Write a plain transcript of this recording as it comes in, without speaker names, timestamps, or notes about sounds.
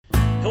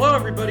Hello,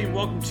 everybody, and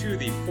welcome to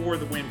the For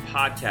the Win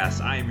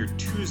podcast. I am your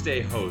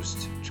Tuesday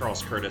host,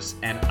 Charles Curtis,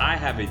 and I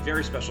have a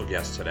very special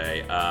guest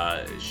today.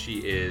 She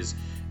is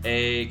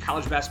a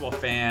college basketball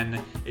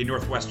fan, a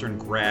Northwestern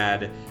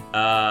grad.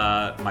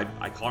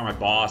 I call her my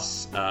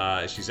boss.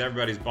 She's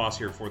everybody's boss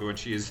here for the Win.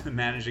 She is the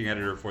managing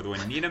editor for the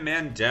Win, Nina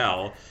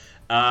Mandel.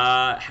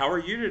 How are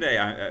you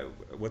today?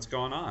 What's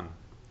going on?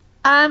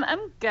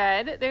 I'm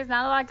good. There's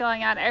not a lot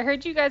going on. I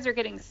heard you guys are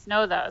getting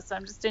snow, though, so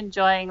I'm just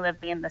enjoying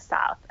living in the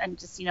South and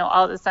just,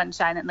 all the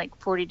sunshine and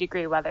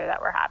 40-degree weather that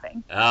we're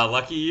having.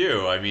 Lucky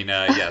you. I mean,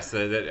 yes,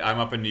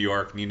 I'm up in New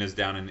York. Nina's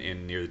down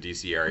in near the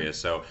D.C. area,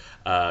 so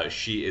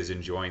she is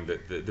enjoying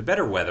the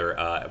better weather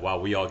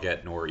while we all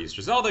get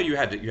nor'easters. Although you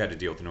had to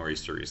deal with the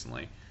nor'easter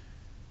recently.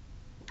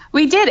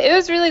 We did. It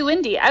was really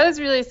windy. I was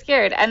really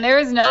scared, and there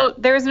was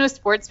no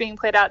sports being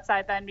played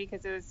outside then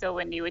because it was so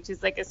windy, which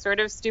is a sort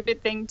of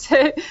stupid thing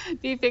to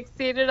be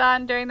fixated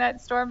on during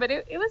that storm. But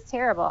it was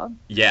terrible.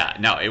 Yeah,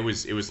 no, it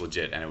was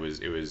legit, and it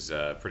was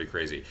pretty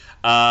crazy.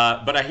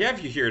 But I have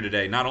you here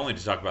today not only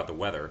to talk about the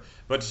weather,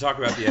 but to talk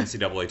about the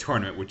NCAA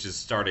tournament, which is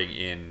starting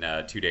in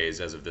 2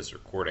 days as of this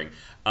recording.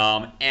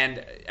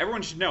 And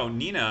everyone should know,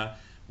 Nina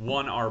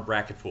won our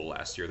bracket pool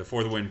last year, the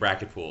For the Win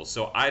bracket pool.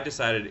 So I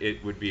decided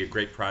it would be a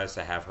great prize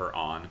to have her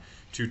on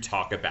to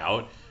talk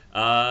about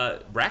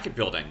bracket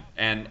building.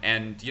 And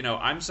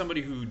I'm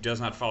somebody who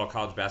does not follow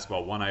college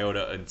basketball one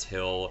iota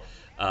until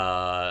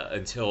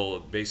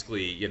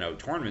basically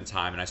tournament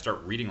time, and I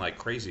start reading like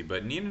crazy.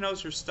 But Nina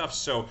knows her stuff.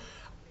 So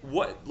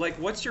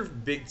what's your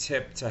big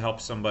tip to help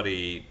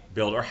somebody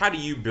build, or how do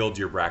you build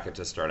your bracket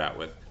to start out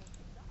with?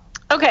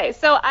 Okay,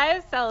 so I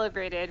have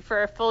celebrated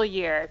for a full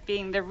year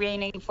being the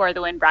reigning For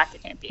the Win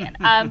bracket champion.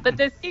 But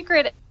the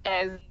secret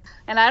is,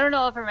 and I don't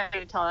know if I'm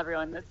ready to tell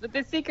everyone this, but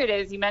the secret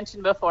is, you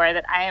mentioned before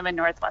that I am a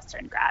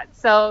Northwestern grad.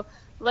 So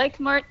like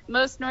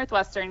most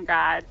Northwestern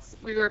grads,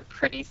 we were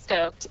pretty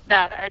stoked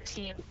that our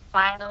team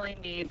finally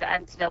made the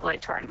NCAA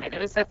tournament. It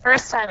was the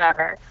first time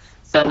ever.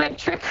 So my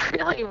trick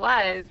really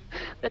was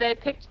that I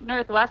picked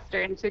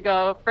Northwestern to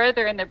go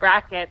further in the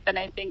bracket than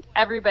I think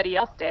everybody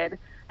else did.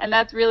 And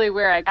that's really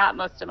where I got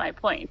most of my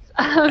points.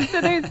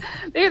 So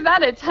there's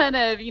not a ton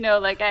of,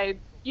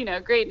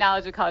 great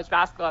knowledge of college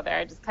basketball there.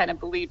 I just kind of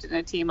believed in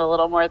a team a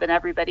little more than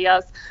everybody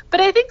else. But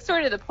I think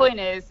sort of the point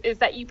is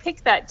that you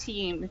pick that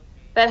team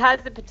that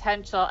has the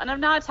potential. And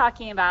I'm not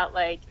talking about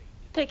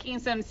picking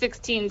some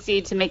 16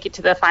 seed to make it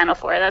to the Final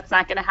Four. That's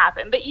not going to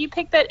happen. But you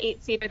pick that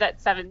 8 seed or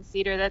that 7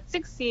 seed or that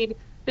 6 seed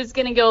who's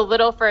going to go a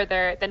little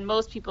further than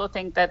most people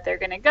think that they're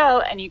going to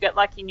go. And you get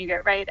lucky and you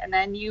get right. And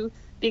then you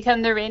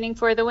become the reigning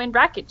For the Win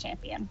bracket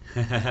champion.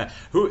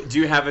 Who do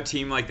you have a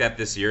team like that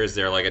this year? Is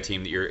there a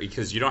team that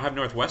because you don't have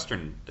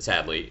Northwestern,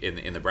 sadly,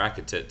 in the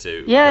bracket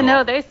to Yeah,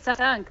 no, they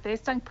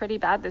stunk pretty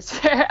bad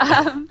this year.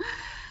 I'm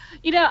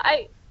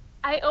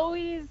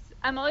always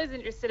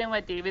interested in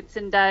what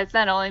Davidson does,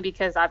 not only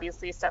because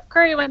obviously Steph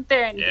Curry went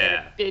there and he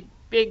had a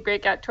big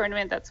breakout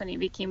tournament. That's when he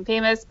became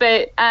famous.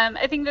 But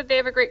I think that they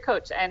have a great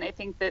coach, and I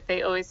think that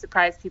they always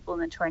surprise people in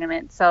the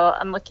tournament. So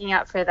I'm looking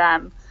out for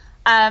them.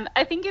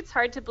 I think it's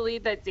hard to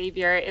believe that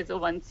Xavier is a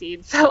 1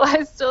 seed, so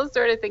I still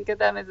sort of think of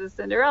them as a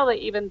Cinderella,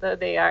 even though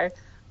they are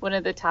one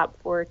of the top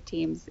 4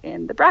 teams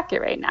in the bracket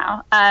right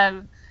now.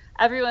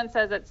 Everyone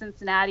says that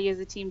Cincinnati is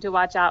a team to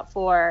watch out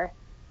for.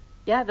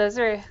 Yeah, those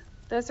are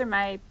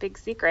my big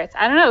secrets.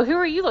 I don't know. Who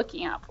are you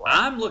looking out for?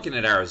 I'm looking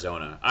at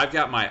Arizona. I've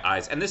got my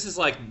eyes, and this is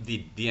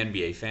the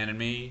NBA fan in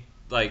me.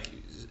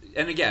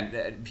 And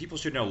again, people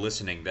should know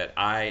listening that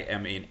I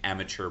am an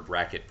amateur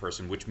bracket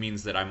person, which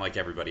means that I'm like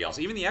everybody else.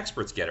 Even the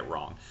experts get it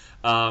wrong.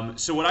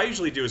 So what I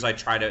usually do is I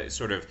try to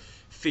sort of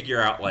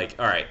figure out,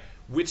 all right,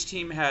 which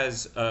team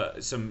has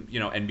some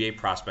NBA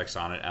prospects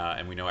on it,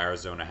 and we know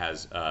Arizona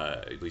has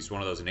at least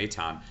one of those in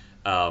Ayton.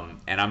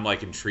 And I'm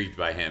intrigued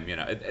by him.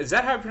 Is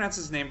that how I pronounce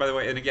his name, by the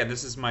way? And again,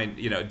 this is my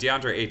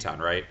DeAndre Ayton,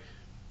 right?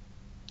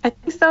 I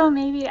think so.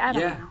 Maybe, I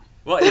don't know.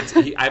 Well,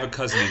 I have a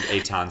cousin named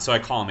Ayton, so I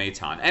call him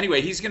Ayton.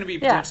 Anyway, he's going to be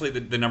potentially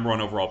the number 1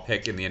 overall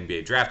pick in the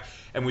NBA draft,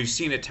 and we've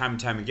seen it time and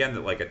time again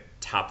that a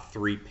top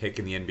 3 pick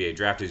in the NBA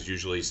draft is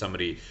usually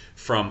somebody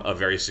from a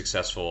very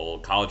successful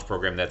college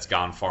program that's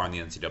gone far in the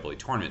NCAA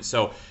tournament.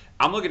 So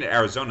I'm looking at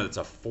Arizona, that's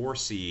a 4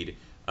 seed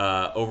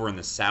over in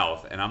the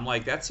South, and I'm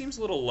that seems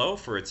a little low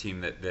for a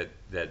team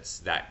that's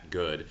that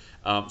good.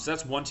 So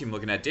that's one team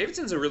looking at.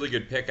 Davidson's a really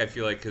good pick, I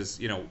feel because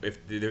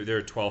if they're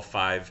a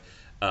 12-5.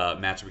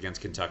 Matchup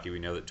against Kentucky, we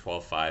know that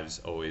 12-5's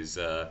always,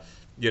 a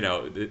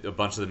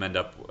bunch of them end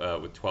up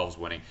with 12s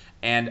winning.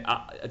 And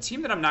a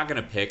team that I'm not going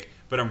to pick,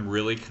 but I'm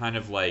really kind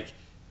of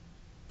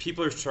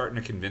people are starting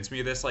to convince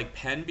me of this,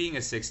 Penn being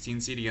a 16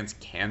 seed against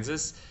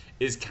Kansas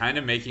is kind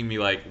of making me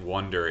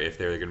wonder if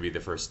they're going to be the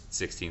first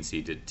 16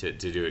 seed to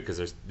do it,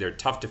 because they're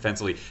tough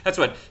defensively. That's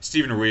what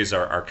Stephen Ruiz,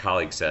 our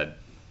colleague, said.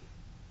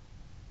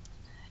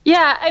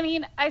 Yeah, I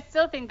mean, I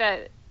still think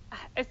that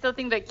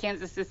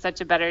Kansas is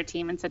such a better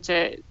team and such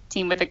a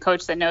team with a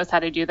coach that knows how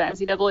to do the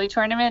NCAA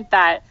tournament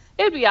that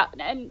it would be,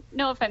 and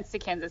no offense to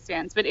Kansas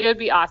fans, but it would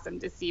be awesome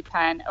to see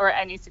Penn or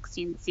any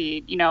 16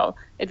 seed,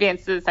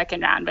 advance to the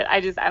second round. But I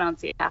don't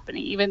see it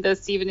happening, even though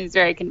Steven is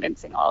very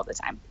convincing all the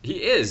time.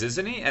 He is,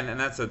 isn't he? And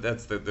that's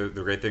the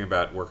great thing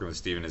about working with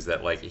Steven is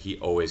that, like, he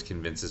always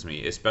convinces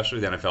me, especially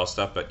the NFL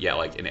stuff. But yeah,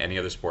 like in any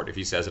other sport, if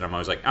he says it, I'm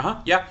always like,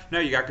 yeah, no,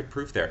 you got good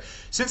proof there.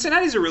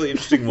 Cincinnati's a really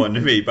interesting one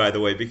to me, by the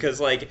way, because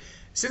like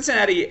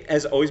Cincinnati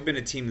has always been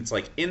a team that's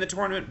like in the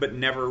tournament, but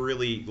never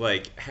really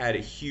like had a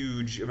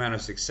huge amount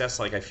of success.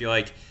 Like I feel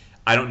like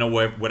I don't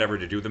know whatever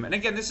to do with them. And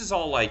again, this is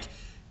all like,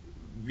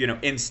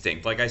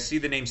 instinct. Like I see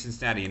the name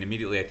Cincinnati and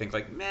immediately I think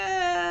like,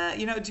 meh,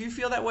 do you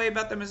feel that way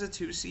about them as a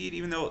 2 seed,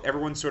 even though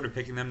everyone's sort of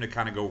picking them to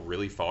kind of go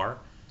really far?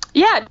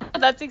 Yeah,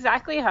 that's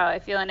exactly how I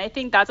feel. And I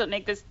think that's what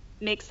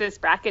makes this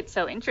bracket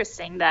so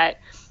interesting, that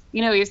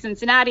we have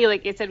Cincinnati,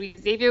 like I said, we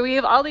have Xavier. We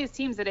have all these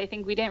teams that I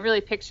think we didn't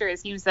really picture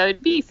as teams that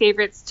would be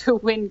favorites to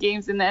win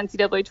games in the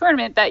NCAA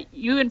tournament, that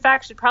you, in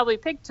fact, should probably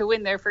pick to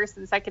win their first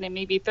and second and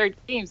maybe third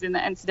games in the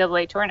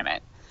NCAA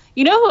tournament.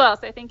 You know who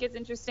else I think is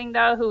interesting,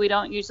 though, who we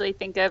don't usually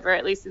think of, or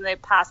at least in the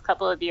past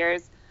couple of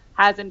years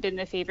hasn't been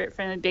the favorite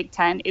from the Big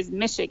Ten, is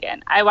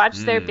Michigan. I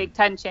watched their Big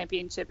Ten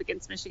championship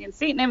against Michigan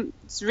State, and I'm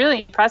just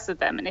really impressed with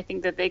them, and I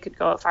think that they could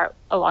go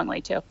a long way,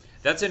 too.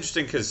 That's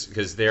interesting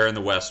because they're in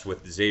the West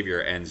with Xavier,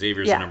 and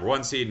Xavier's the number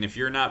 1 seed. And if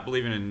you're not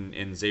believing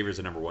in Xavier's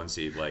the number 1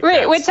 seed, like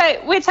right, which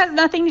has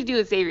nothing to do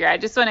with Xavier. I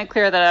just want to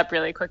clear that up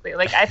really quickly.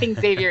 Like I think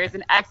Xavier is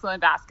an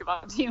excellent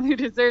basketball team who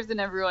deserves the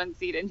number 1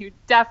 seed and who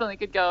definitely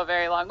could go a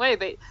very long way.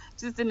 But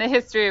just in the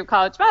history of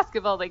college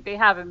basketball, like they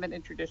haven't been a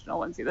traditional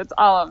 1 seed. That's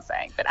all I'm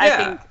saying. But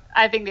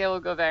I think they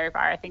will go very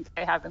far. I think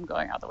I have them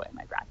going all the way in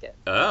my bracket.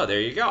 Oh, there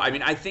you go. I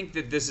mean, I think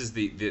that this is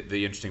the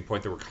interesting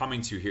point that we're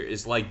coming to here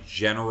is like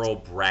general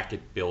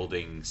bracket building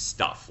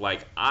stuff.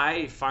 Like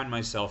I find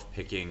myself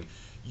picking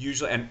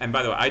usually, and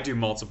by the way, I do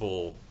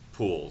multiple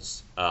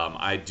pools.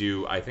 I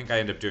think I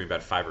end up doing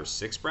about 5 or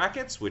 6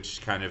 brackets,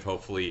 which kind of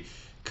hopefully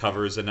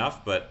covers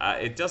enough, but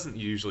it doesn't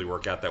usually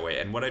work out that way.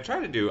 And what I try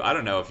to do, I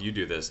don't know if you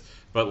do this,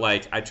 but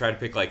like I try to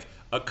pick like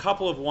a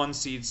couple of 1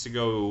 seeds to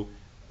go,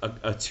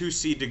 a 2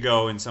 seed to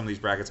go in some of these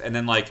brackets, and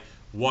then like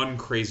one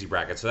crazy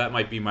bracket. So that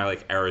might be my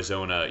like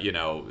Arizona,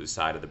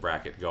 side of the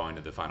bracket going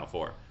to the Final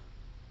Four.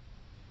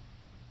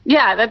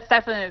 Yeah, that's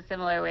definitely a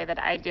similar way that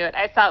I do it.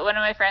 I saw one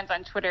of my friends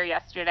on Twitter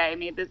yesterday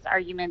made this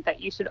argument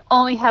that you should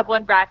only have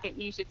one bracket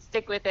and you should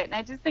stick with it. And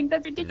I just think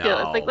that's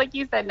ridiculous. No. Like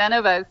you said, none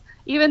of us,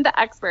 even the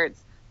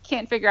experts,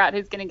 can't figure out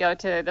who's going to go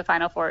to the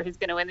Final Four, who's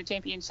going to win the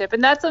championship.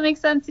 And that's what makes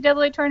the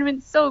NCAA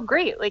tournament so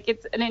great. Like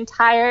it's an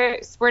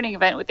entire sporting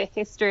event with a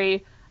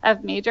history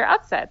of major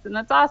upsets. And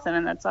that's awesome.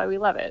 And that's why we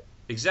love it.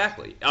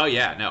 Exactly. Oh,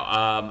 yeah. No,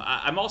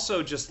 I'm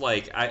also just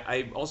like,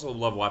 I also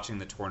love watching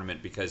the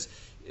tournament because,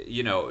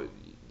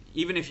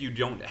 even if you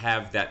don't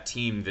have that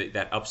team,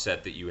 that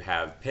upset that you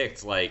have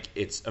picked, like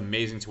it's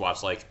amazing to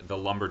watch, like the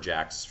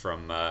Lumberjacks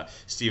from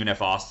Stephen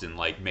F. Austin,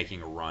 like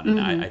making a run. Mm-hmm.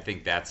 And I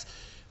think that's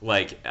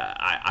like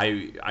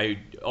I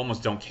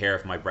almost don't care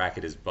if my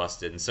bracket is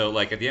busted. And so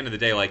like at the end of the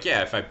day, like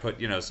if I put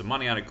some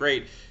money on it,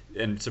 great,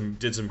 and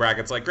did some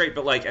brackets, like great.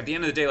 But like at the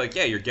end of the day, like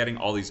you're getting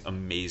all these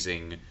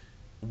amazing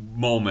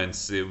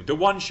moments, the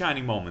one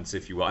shining moments,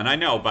 if you will. And I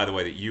know, by the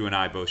way, that you and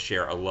I both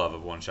share a love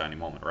of one shining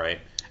moment, right?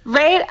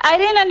 Right. I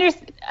didn't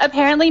understand.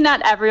 Apparently,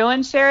 not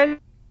everyone shares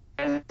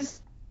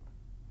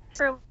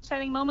for a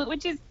shining moment,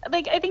 which is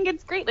like I think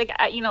it's great. Like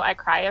I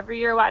cry every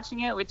year watching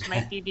it, which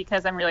might be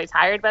because I'm really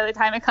tired by the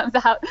time it comes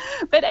out.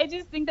 But I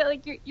just think that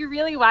like you're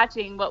really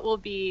watching what will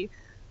be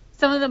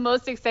some of the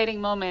most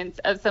exciting moments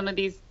of some of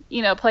these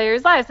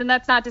players' lives. And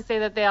that's not to say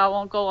that they all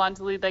won't go on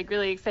to lead like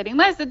really exciting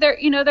lives, but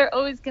they're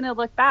always going to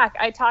look back.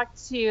 A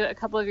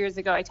couple of years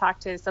ago, I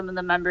talked to some of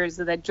the members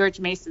of the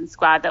George Mason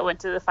squad that went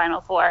to the Final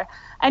Four.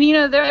 And,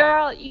 they're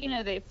all,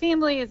 they have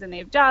families and they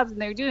have jobs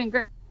and they're doing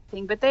great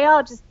thing, but they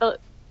all just,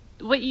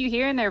 what you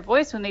hear in their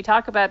voice when they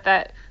talk about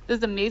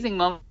those amazing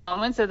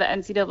moments of the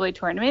NCAA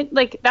tournament,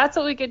 like that's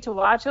what we get to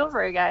watch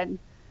over again.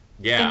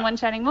 Yeah. In one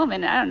shining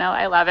moment. I don't know.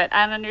 I love it.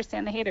 I don't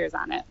understand the haters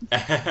on it.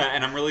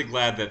 And I'm really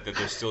glad that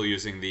they're still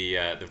using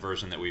the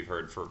version that we've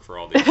heard for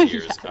all these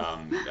years.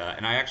 Yes.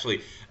 And I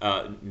actually,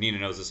 Nina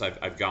knows this,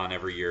 I've gone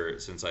every year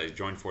since I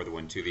joined For the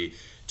Win to the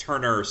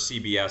Turner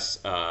CBS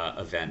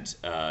event,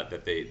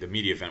 the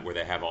media event where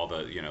they have all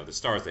the the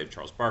stars. They have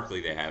Charles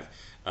Barkley. They have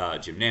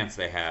Jim Nantz.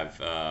 They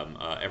have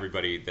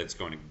everybody that's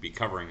going to be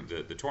covering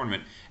the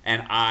tournament.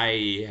 And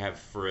I have,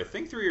 for I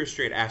think 3 years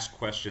straight, asked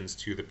questions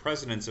to the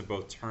presidents of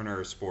both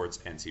Turner Sports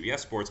and CBS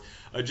Sports,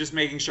 just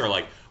making sure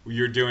like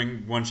you're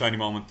doing one shiny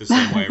moment the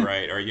same way,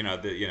 right? Or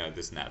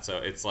this and that. So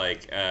it's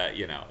like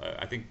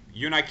I think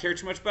you and I care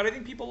too much, but I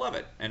think people love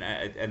it,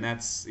 and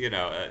that's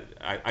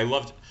I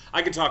loved.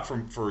 I could talk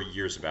for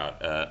years about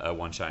a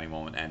one shiny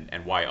moment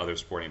and why other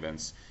sporting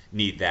events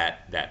need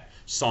that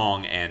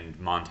song and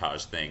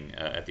montage thing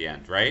at the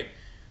end, right?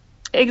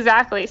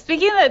 Exactly.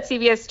 Speaking of that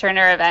CBS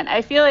Turner event,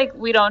 I feel like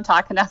we don't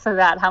talk enough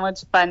about how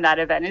much fun that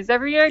event is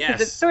every year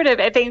because It's sort of,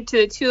 I think, to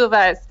the two of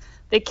us,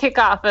 the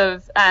kickoff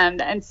of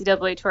the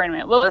NCAA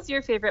tournament. What was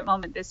your favorite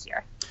moment this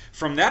year?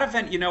 From that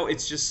event,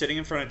 it's just sitting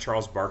in front of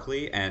Charles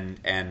Barkley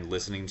and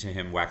listening to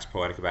him wax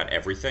poetic about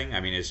everything.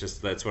 I mean, it's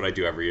just that's what I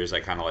do every year. Is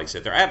I kind of like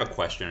sit there. I have a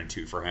question or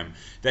two for him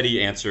that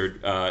he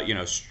answered,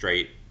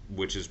 straight,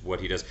 which is what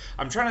he does.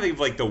 I'm trying to think of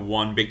like the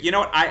one big. You know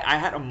what? I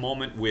had a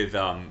moment with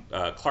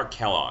Clark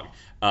Kellogg.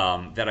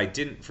 That I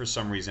didn't, for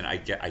some reason, I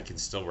can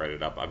still write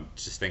it up. I'm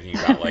just thinking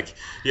about like,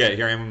 yeah,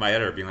 here I am with my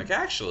editor being like,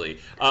 actually,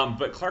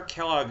 but Clark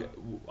Kellogg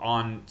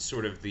on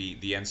sort of the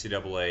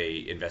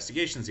NCAA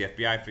investigations, the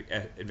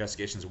FBI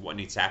investigations of what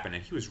needs to happen,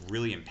 and he was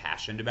really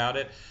impassioned about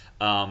it,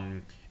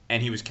 and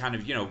he was kind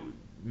of,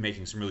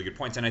 making some really good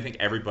points, and I think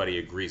everybody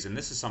agrees, and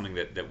this is something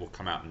that will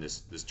come out in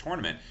this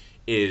tournament,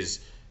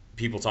 is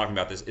people talking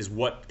about this, is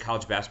what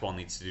college basketball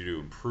needs to do to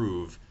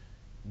improve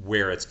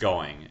where it's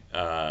going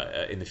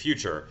in the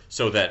future,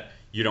 so that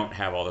you don't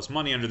have all this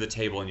money under the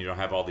table and you don't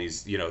have all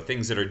these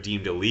things that are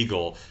deemed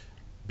illegal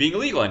being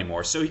illegal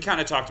anymore. So he kind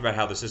of talked about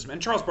how the system,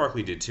 and Charles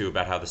Barkley did too,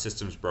 about how the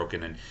system's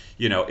broken, and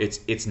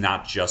it's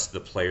not just the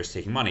players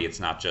taking money, it's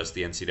not just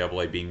the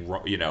NCAA being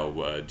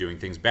doing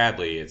things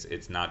badly,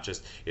 it's not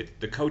just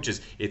the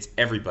coaches, it's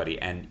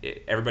everybody, and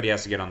everybody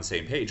has to get on the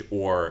same page,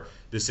 or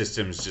the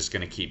system's just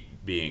going to keep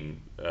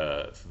being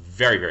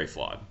very, very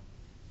flawed.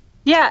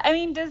 Yeah, I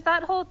mean, does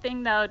that whole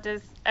thing, though,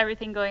 does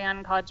everything going on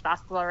in college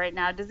basketball right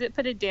now, does it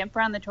put a damper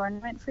on the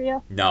tournament for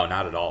you? No,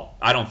 not at all.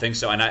 I don't think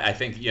so. And I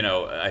think,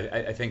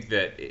 I think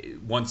that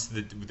once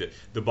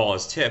the ball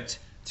is tipped,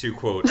 to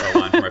quote a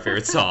line from my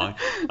favorite song,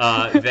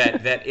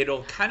 that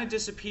it'll kind of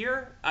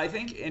disappear, I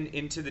think,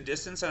 into the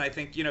distance. And I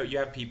think, you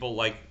have people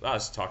like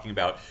us talking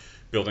about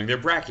building their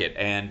bracket,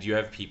 and you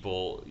have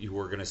people who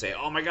are going to say,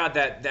 oh my God,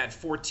 that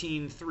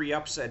 14-3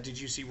 upset, did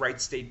you see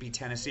Wright State beat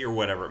Tennessee, or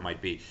whatever it might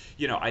be.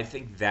 I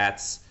think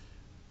that's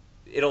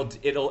it'll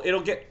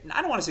get,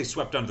 I don't want to say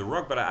swept under the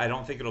rug, but I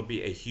don't think it'll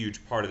be a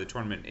huge part of the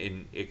tournament,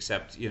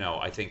 except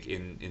I think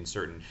in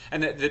certain,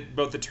 and that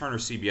both the Turner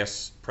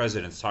CBS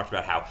presidents talked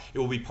about how it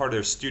will be part of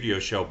their studio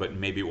show, but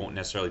maybe it won't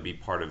necessarily be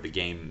part of the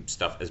game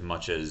stuff as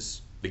much as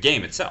the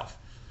game itself.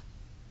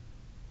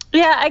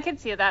 Yeah, I could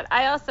see that.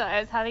 I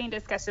was having a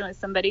discussion with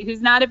somebody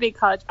who's not a big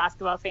college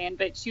basketball fan,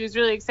 but she was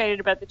really excited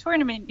about the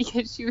tournament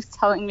because she was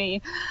telling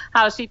me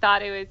how she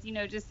thought it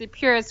was, just the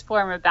purest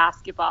form of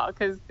basketball,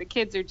 because the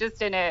kids are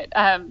just in it,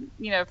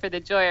 for the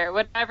joy or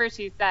whatever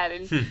she said.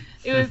 And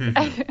it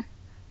was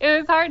it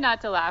was hard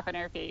not to laugh in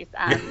her face,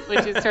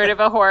 which is sort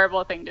of a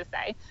horrible thing to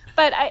say.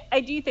 But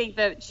I do think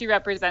that she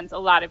represents a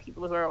lot of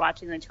people who are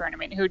watching the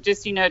tournament, who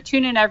just,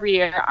 tune in every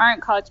year,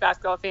 aren't college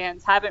basketball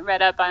fans, haven't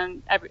read up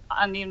on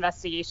the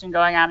investigation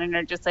going on, and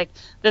are just like,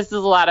 this is a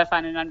lot of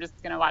fun, and I'm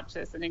just going to watch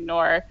this and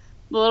ignore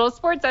the little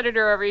sports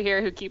editor over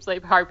here who keeps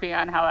like harping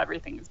on how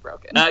everything is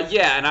broken.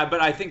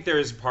 But I think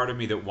there's part of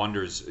me that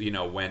wonders,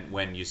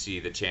 when you see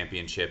the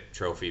championship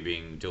trophy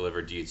being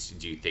delivered, do you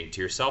think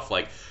to yourself,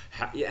 like,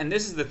 and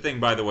this is the thing,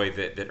 by the way,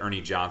 that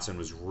Ernie Johnson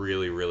was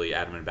really, really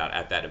adamant about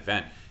at that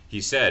event. He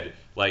said,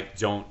 like,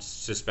 don't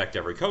suspect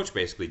every coach,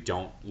 basically.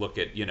 Don't look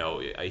at,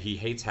 he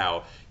hates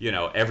how,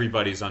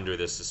 everybody's under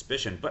this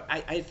suspicion. But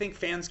I think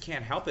fans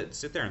can't help it.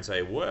 Sit there and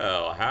say,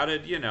 well, how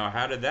did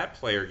that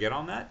player get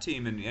on that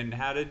team? And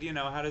how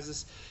does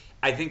this?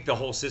 I think the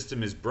whole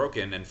system is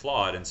broken and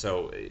flawed. And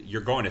so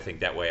you're going to think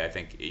that way, I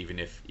think, even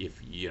if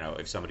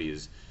somebody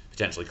is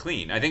potentially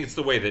clean. I think it's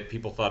the way that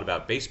people thought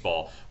about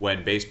baseball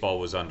when baseball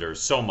was under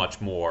so much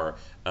more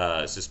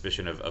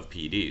suspicion of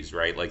PEDs,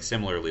 right? Like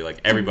similarly, like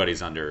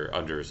everybody's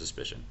under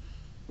suspicion.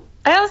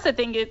 I also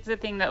think it's the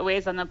thing that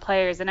weighs on the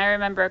players. And I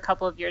remember a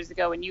couple of years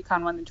ago when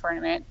UConn won the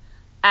tournament,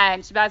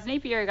 and Shabazz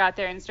Napier got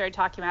there and started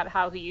talking about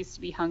how he used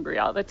to be hungry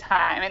all the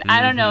time. And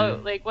I don't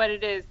know like what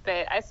it is,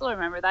 but I still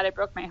remember that. It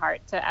broke my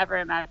heart to ever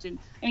imagine,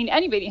 I mean,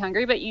 anybody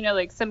hungry, but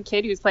like some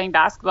kid who's playing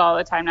basketball all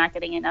the time, not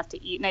getting enough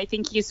to eat. And I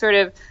think he sort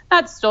of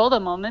not stole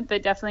the moment,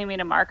 but definitely made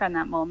a mark on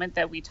that moment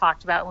that we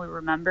talked about and we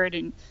remembered,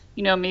 and,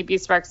 maybe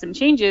sparked some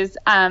changes.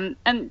 And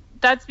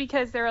that's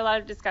because there are a lot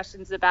of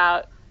discussions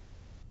about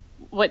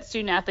what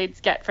student athletes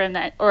get from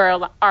that,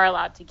 or are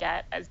allowed to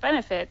get as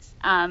benefits.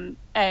 And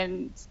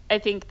I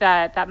think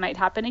that might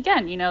happen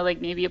again.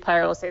 Like maybe a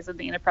player will say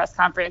something in a press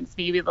conference,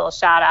 maybe they'll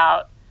shout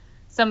out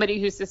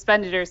somebody who's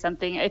suspended or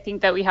something. I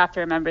think that we have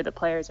to remember the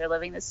players are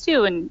living this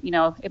too, and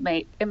it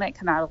might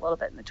come out a little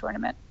bit in the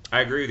tournament.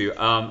 I agree with you.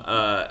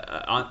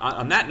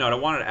 On that note, I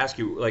wanted to ask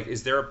you, like,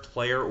 is there a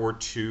player or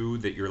two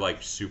that you're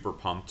like super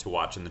pumped to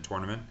watch in the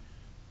tournament?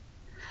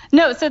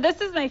 No, so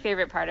this is my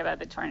favorite part about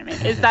the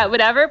tournament, is that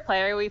whatever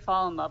player we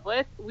fall in love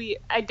with,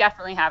 I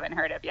definitely haven't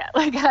heard of yet.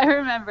 Like, I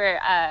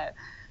remember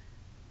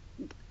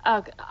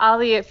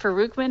Ali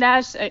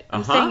Faroukmanash,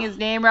 I'm saying his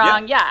name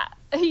wrong. Yeah.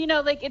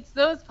 Like, it's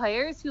those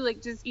players who,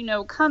 like, just,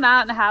 come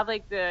out and have,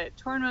 like, the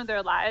tournament of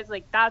their lives.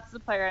 Like, that's the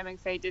player I'm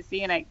excited to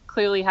see, and I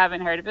clearly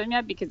haven't heard of him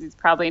yet because he's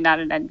probably not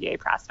an NBA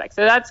prospect.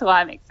 So that's who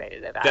I'm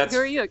excited about. Who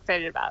are you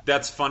excited about?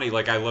 That's funny.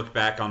 Like, I look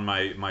back on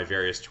my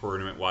various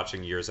tournament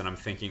watching years, and I'm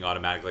thinking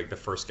automatically, like, the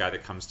first guy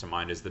that comes to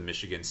mind is the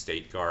Michigan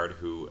State guard,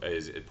 who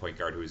is a point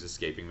guard who is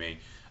escaping me,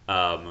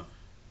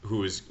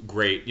 who is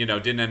great.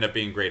 Didn't end up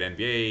being great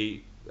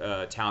NBA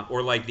talent,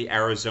 or like the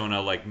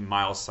Arizona, like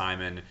Miles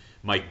Simon,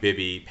 Mike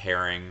Bibby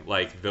pairing,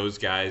 like those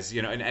guys,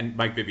 and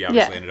Mike Bibby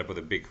obviously ended up with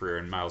a big career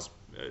and Miles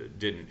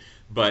didn't.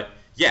 But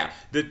yeah,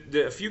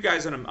 the few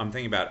guys that I'm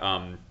thinking about,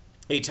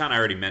 Eitan I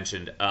already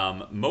mentioned.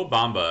 Mo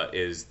Bamba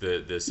is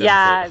the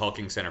 7-foot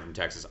hulking center from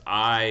Texas.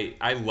 I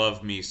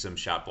love me some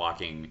shot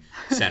blocking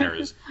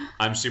centers.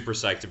 I'm super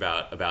psyched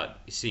about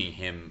seeing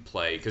him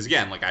play because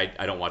again, like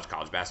I don't watch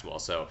college basketball,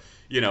 so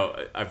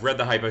I've read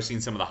the hype. I've seen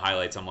some of the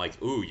highlights. I'm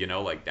like, ooh,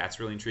 like that's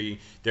really intriguing.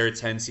 They're a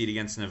 10 seed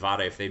against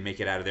Nevada. If they make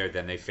it out of there,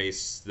 then they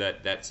face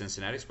that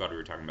Cincinnati squad we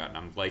were talking about. And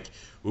I'm like,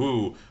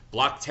 ooh,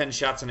 block 10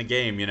 shots in a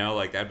game.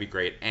 Like that'd be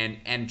great. And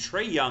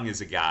Trae Young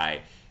is a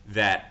guy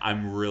that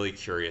I'm really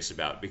curious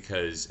about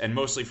and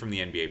mostly from the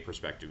NBA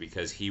perspective,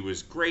 because he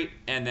was great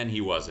and then he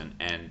wasn't,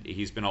 and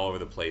he's been all over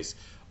the place.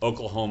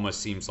 Oklahoma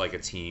seems like a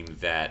team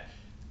that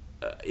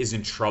is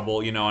in trouble,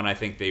 and I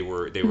think they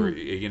were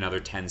their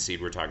 10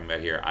 seed we're talking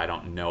about here. I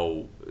don't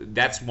know.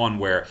 That's one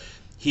where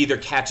he either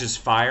catches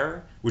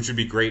fire, which would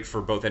be great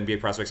for both NBA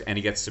prospects, and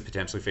he gets to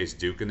potentially face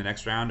Duke in the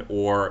next round,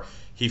 or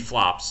he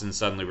flops and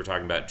suddenly we're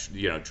talking about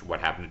what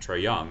happened to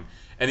Trae Young.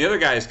 And the other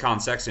guy is Colin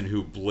Sexton,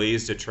 who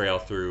blazed a trail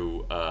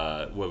through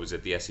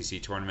the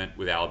SEC tournament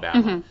with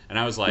Alabama. Mm-hmm. And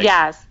I was like,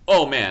 yes.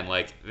 Oh man,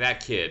 like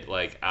that kid,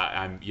 like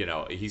I'm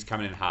he's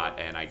coming in hot,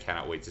 and I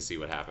cannot wait to see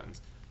what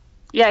happens.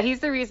 Yeah, he's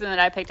the reason that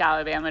I picked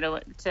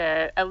Alabama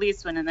to at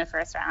least win in the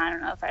first round. I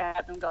don't know if I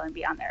had them going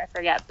beyond there, I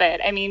forget.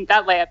 But I mean,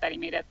 that layup that he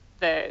made at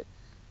the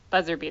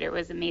buzzer beater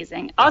was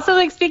amazing. Also,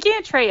 like, speaking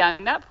of Trae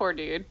Young, that poor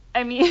dude.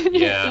 I mean,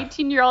 yeah.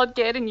 18-year-old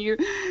kid, and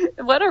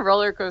what a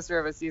roller coaster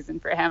of a season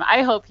for him.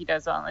 I hope he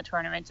does well in the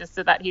tournament, just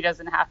so that he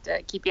doesn't have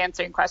to keep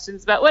answering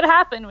questions about what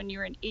happened when you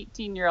were an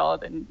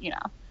 18-year-old, and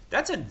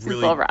That's a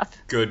really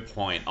good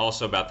point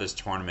also about this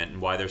tournament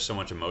and why there's so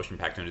much emotion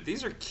packed into it.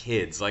 These are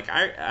kids. Like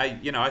I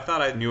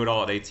thought I knew it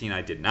all at 18.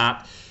 I did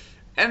not.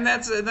 And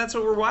that's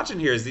what we're watching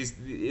here is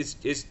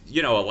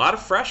a lot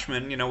of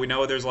freshmen. We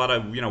know there's a lot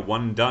of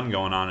one and done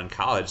going on in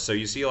college. So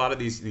you see a lot of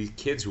these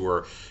kids who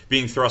are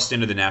being thrust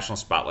into the national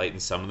spotlight,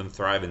 and some of them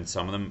thrive, and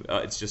some of them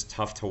it's just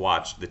tough to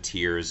watch the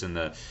tears and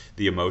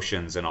the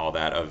emotions and all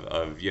that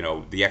of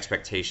the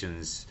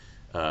expectations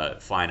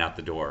flying out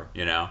the door.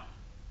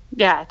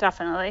 Yeah,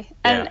 definitely.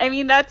 And I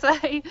mean, that's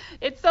like,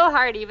 it's so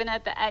hard even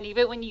at the end,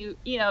 even when you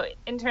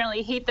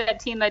internally hate that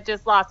team that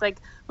just lost. Like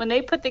when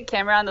they put the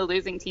camera on the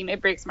losing team,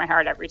 it breaks my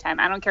heart every time.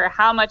 I don't care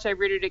how much I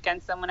rooted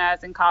against them when I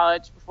was in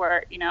college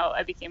before,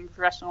 I became a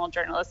professional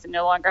journalist and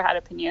no longer had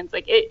opinions.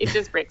 Like it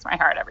just breaks my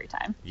heart every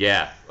time.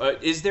 Yeah.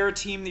 Is there a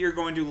team that you're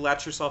going to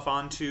latch yourself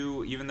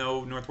onto even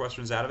though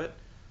Northwestern's out of it?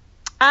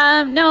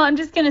 No, I'm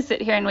just going to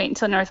sit here and wait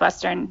until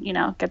Northwestern,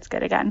 gets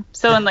good again.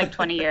 So in like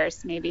 20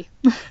 years, maybe.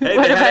 Hey,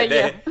 what about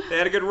you? They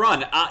had a good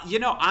run.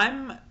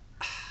 I'm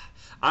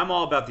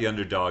all about the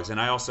underdogs.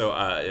 And I also,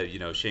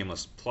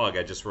 shameless plug,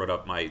 I just wrote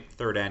up my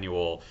 3rd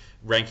annual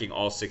ranking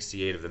all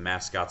 68 of the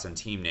mascots and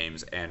team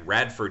names. And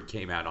Radford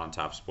came out on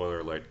top. Spoiler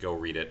alert, go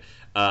read it.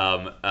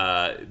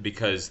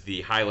 Because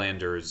the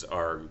Highlanders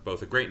are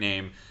both a great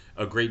name,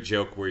 a great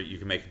joke where you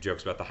can make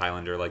jokes about the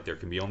Highlander like there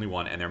can be only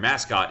one, and their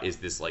mascot is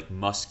this like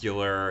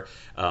muscular,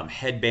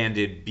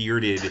 headbanded,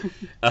 bearded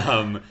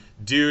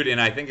dude, and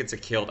I think it's a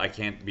kilt. I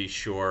can't be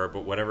sure,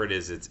 but whatever it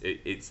is,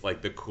 it's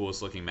like the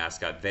coolest looking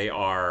mascot. They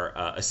are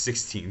a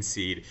 16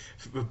 seed,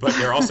 but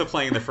they're also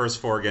playing in the first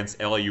 4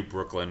 against LAU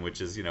Brooklyn,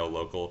 which is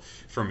local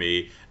for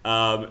me.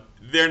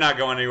 They're not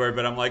going anywhere,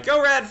 but I'm like,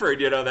 go Radford,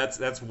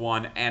 that's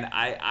one. And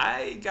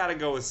I gotta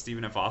go with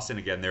Stephen F. Austin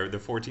again. They're the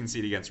 14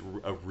 seed against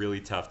a really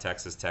tough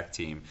Texas Tech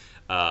team.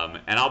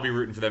 And I'll be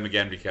rooting for them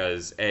again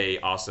because A,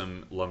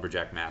 awesome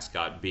lumberjack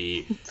mascot,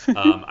 B,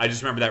 I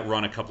just remember that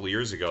run a couple of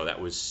years ago. That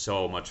was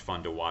so much fun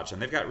to watch, and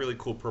they've got really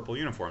cool purple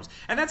uniforms.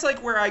 And that's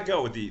like where I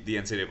go with the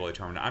NCAA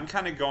tournament. I'm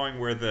kind of going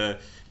where the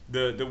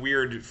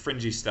weird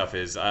fringy stuff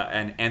is,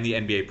 and the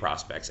NBA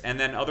prospects. And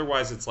then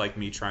otherwise it's like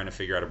me trying to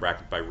figure out a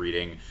bracket by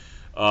reading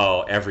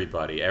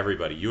everybody.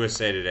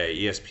 USA Today,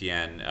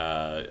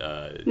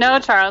 ESPN. No,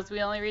 Charles,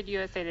 we only read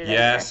USA Today.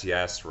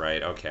 Yes,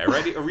 right. Okay.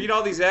 I read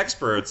all these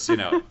experts,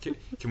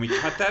 Can we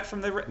cut that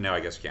from the... No, I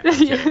guess we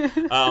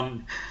can't.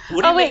 I'm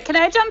kidding. Wait, can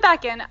I jump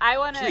back in? I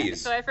want to...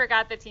 So I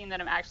forgot the team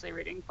that I'm actually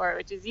rooting for,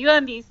 which is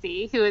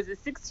UMBC, who is a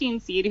 16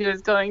 seed, who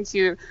is going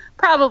to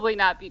probably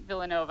not beat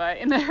Villanova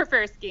in their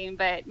first game.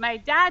 But my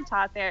dad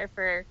taught there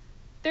for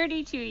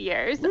 32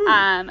 years.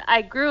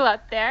 I grew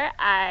up there.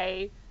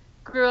 I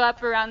grew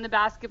up around the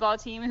basketball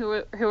team who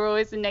were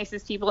always the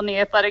nicest people in the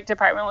athletic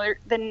department, were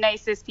the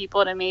nicest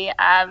people to me.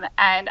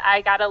 And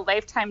I got a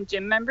lifetime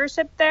gym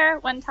membership there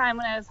one time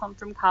when I was home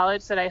from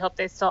college that I hope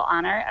they still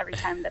honor every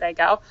time that I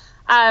go.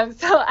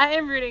 So I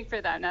am rooting for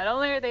them. Not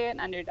only are they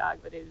an underdog,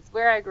 but it is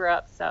where I grew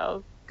up.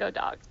 So go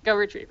Dogs. Go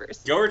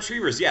Retrievers. Go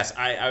Retrievers, yes.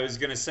 I was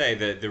going to say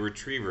the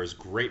Retrievers,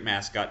 great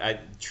mascot.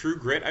 True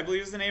Grit, I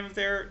believe is the name of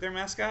their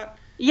mascot.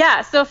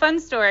 Yeah, so fun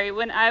story.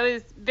 When I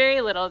was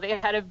very little, they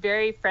had a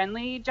very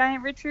friendly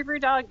giant retriever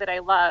dog that I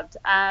loved.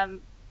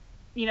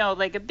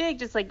 Like a big,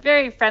 just like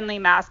very friendly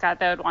mascot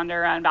that would wander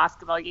around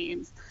basketball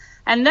games.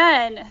 And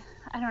then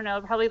I don't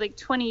know, probably like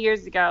 20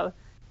 years ago,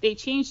 they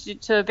changed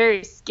it to a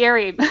very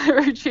scary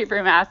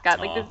retriever mascot,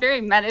 like this very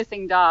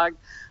menacing dog.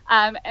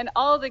 And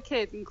all the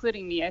kids,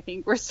 including me, I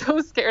think, were so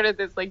scared of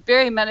this like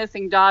very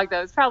menacing dog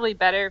that was probably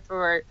better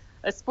for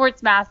a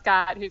sports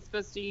mascot who's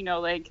supposed to,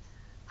 like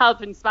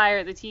help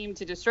inspire the team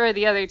to destroy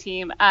the other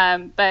team.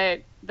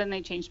 But then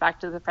they changed back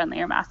to the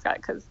friendlier mascot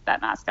because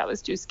that mascot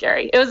was too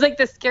scary. It was like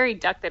the scary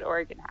duck that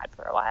Oregon had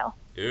for a while.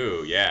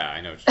 Ooh, yeah, I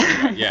know what you're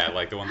talking about. Yeah,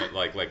 like the one that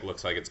like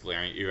looks like it's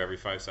glaring at you every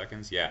 5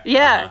 seconds. Yeah.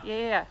 Yeah,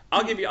 yeah.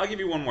 I'll give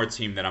you one more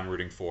team that I'm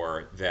rooting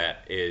for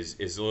that is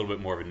a little bit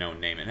more of a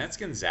known name, and that's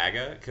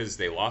Gonzaga, because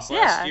they lost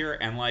last year,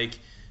 and like,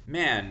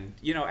 man,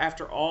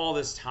 after all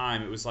this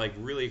time, it was like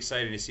really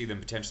exciting to see them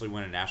potentially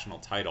win a national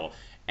title,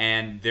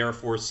 and they're a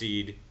 4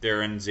 seed.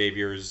 They're in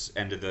Xavier's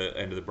end of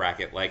the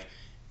bracket. Like,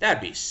 that'd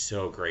be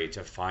so great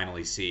to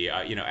finally see.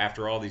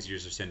 After all these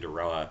years of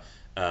Cinderella,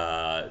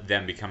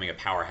 them becoming a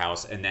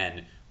powerhouse and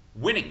then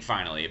winning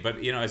finally.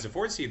 But as a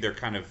 4 seed, they're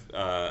kind of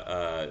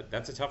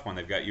that's a tough one.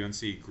 They've got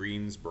UNC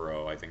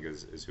Greensboro, I think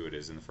is who it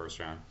is in the first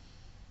round.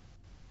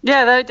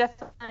 Yeah, that would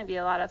definitely be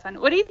a lot of fun.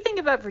 What do you think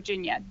about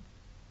Virginia?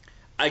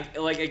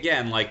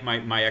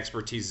 My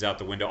expertise is out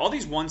the window. All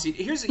these 1 seed.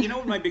 Here's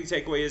what my big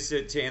takeaway is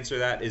to answer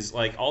that is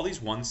like all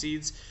these 1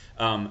 seeds.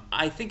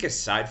 I think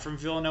aside from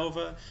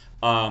Villanova,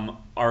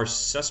 are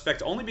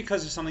suspect only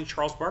because of something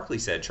Charles Barkley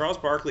said. Charles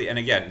Barkley, and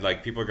again,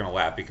 like, people are going to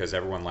laugh because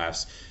everyone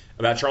laughs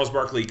about Charles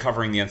Barkley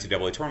covering the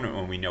NCAA tournament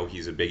when we know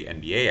he's a big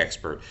NBA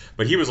expert.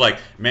 But he was like,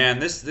 man,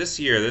 this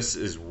year, this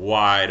is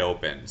wide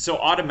open. So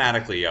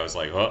automatically I was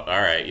like, oh,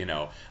 all right,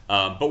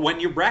 But when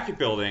you're bracket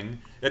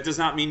building, that does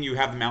not mean you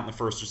have them out in the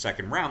first or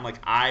second round. Like,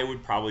 I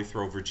would probably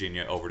throw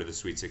Virginia over to the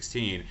Sweet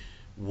 16,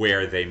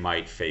 where they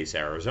might face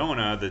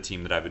Arizona, the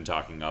team that I've been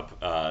talking up,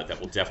 that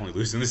will definitely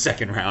lose in the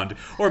second round,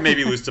 or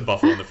maybe lose to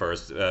Buffalo in the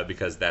first,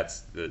 because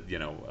that's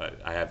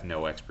I have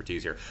no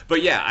expertise here.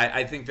 But yeah,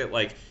 I think that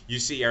like you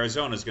see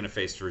Arizona is going to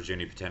face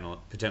Virginia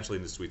potentially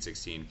in the Sweet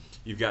 16.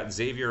 You've got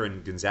Xavier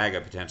and Gonzaga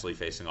potentially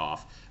facing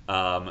off.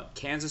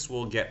 Kansas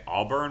will get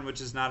Auburn,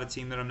 which is not a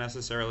team that I'm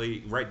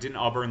necessarily right. Didn't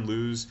Auburn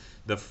lose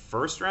the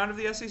first round of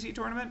the SEC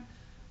tournament?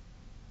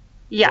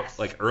 Yes.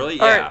 Like early?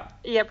 Yeah.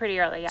 Yeah, pretty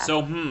early, yeah.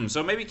 So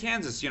maybe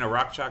Kansas,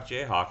 Rock Chalk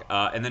Jayhawk.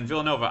 And then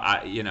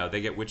Villanova,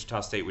 they get Wichita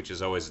State, which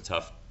is always a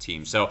tough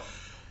team. So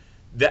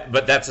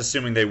but that's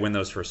assuming they win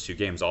those first 2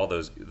 games, all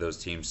those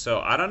teams. So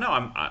I don't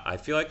know. I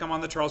feel like I'm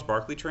on the Charles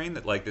Barkley train,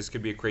 that like this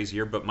could be a crazy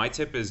year, but my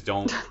tip is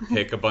don't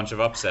pick a bunch of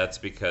upsets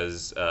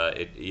because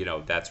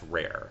that's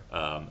rare.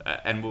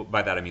 And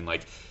by that I mean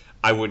like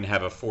I wouldn't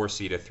have a 4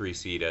 seed, a 3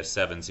 seed, a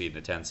 7 seed, and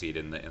a 10 seed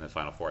in the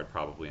Final Four. I'd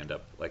probably end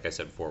up, like I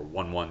said before,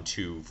 1-1,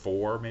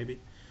 2-4 maybe.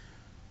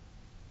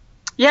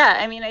 Yeah,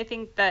 I mean, I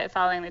think that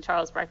following the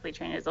Charles Barkley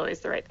train is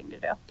always the right thing to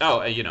do.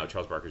 Oh,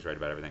 Charles Barkley's right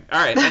about everything. All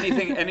right,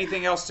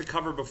 anything else to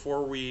cover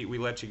before we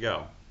let you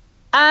go?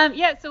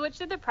 Yeah, so what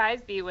should the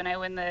prize be when I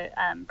win the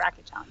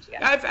bracket challenge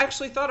again? I've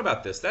actually thought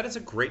about this. That is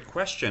a great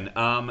question.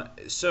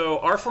 So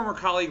our former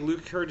colleague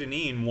Luke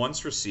Herdanine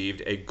once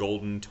received a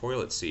golden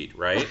toilet seat,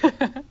 right?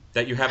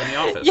 That you have in the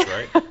office,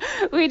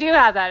 right? We do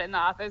have that in the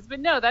office.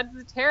 But no, that's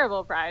a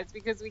terrible prize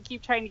because we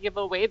keep trying to give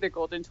away the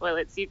golden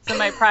toilet seat. So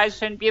my prize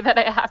shouldn't be that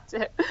I have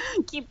to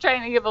keep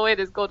trying to give away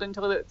this golden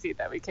toilet seat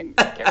that we can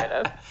get rid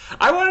of.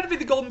 I wanted to be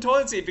the golden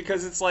toilet seat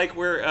because it's like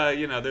where,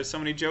 there's so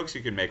many jokes you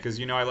can make because,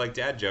 I like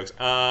dad jokes.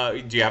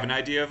 Do you have an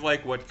idea of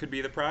like what could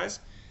be the prize?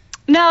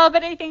 No,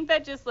 but I think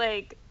that just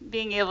like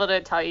being able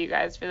to tell you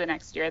guys for the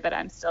next year that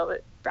I'm still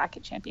the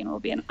bracket champion will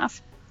be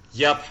enough.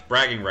 Yep,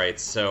 bragging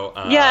rights. So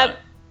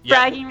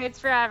bragging rights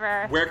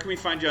forever. Where can we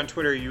find you on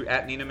Twitter? Are you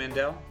at Nina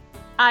Mandel?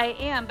 I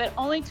am, but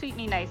only tweet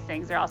me nice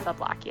things or else I'll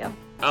block you.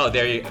 Oh,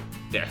 there.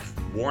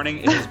 Warning,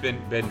 it has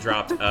been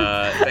dropped.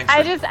 Thanks.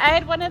 I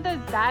had one of those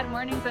bad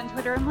mornings on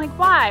Twitter. I'm like,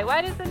 why?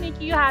 Why does it make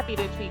you happy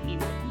to tweet me?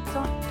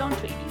 Don't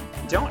tweet me.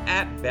 Don't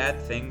add bad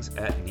things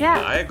at Nina.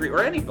 Yeah. I agree.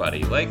 Or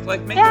anybody. Like make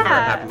Twitter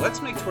happy.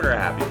 Let's make Twitter a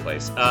happy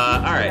place. All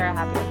right. Twitter a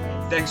happy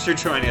place. Thanks for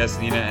joining us,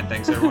 Nina, and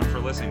thanks everyone for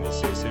listening. We'll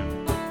see you soon.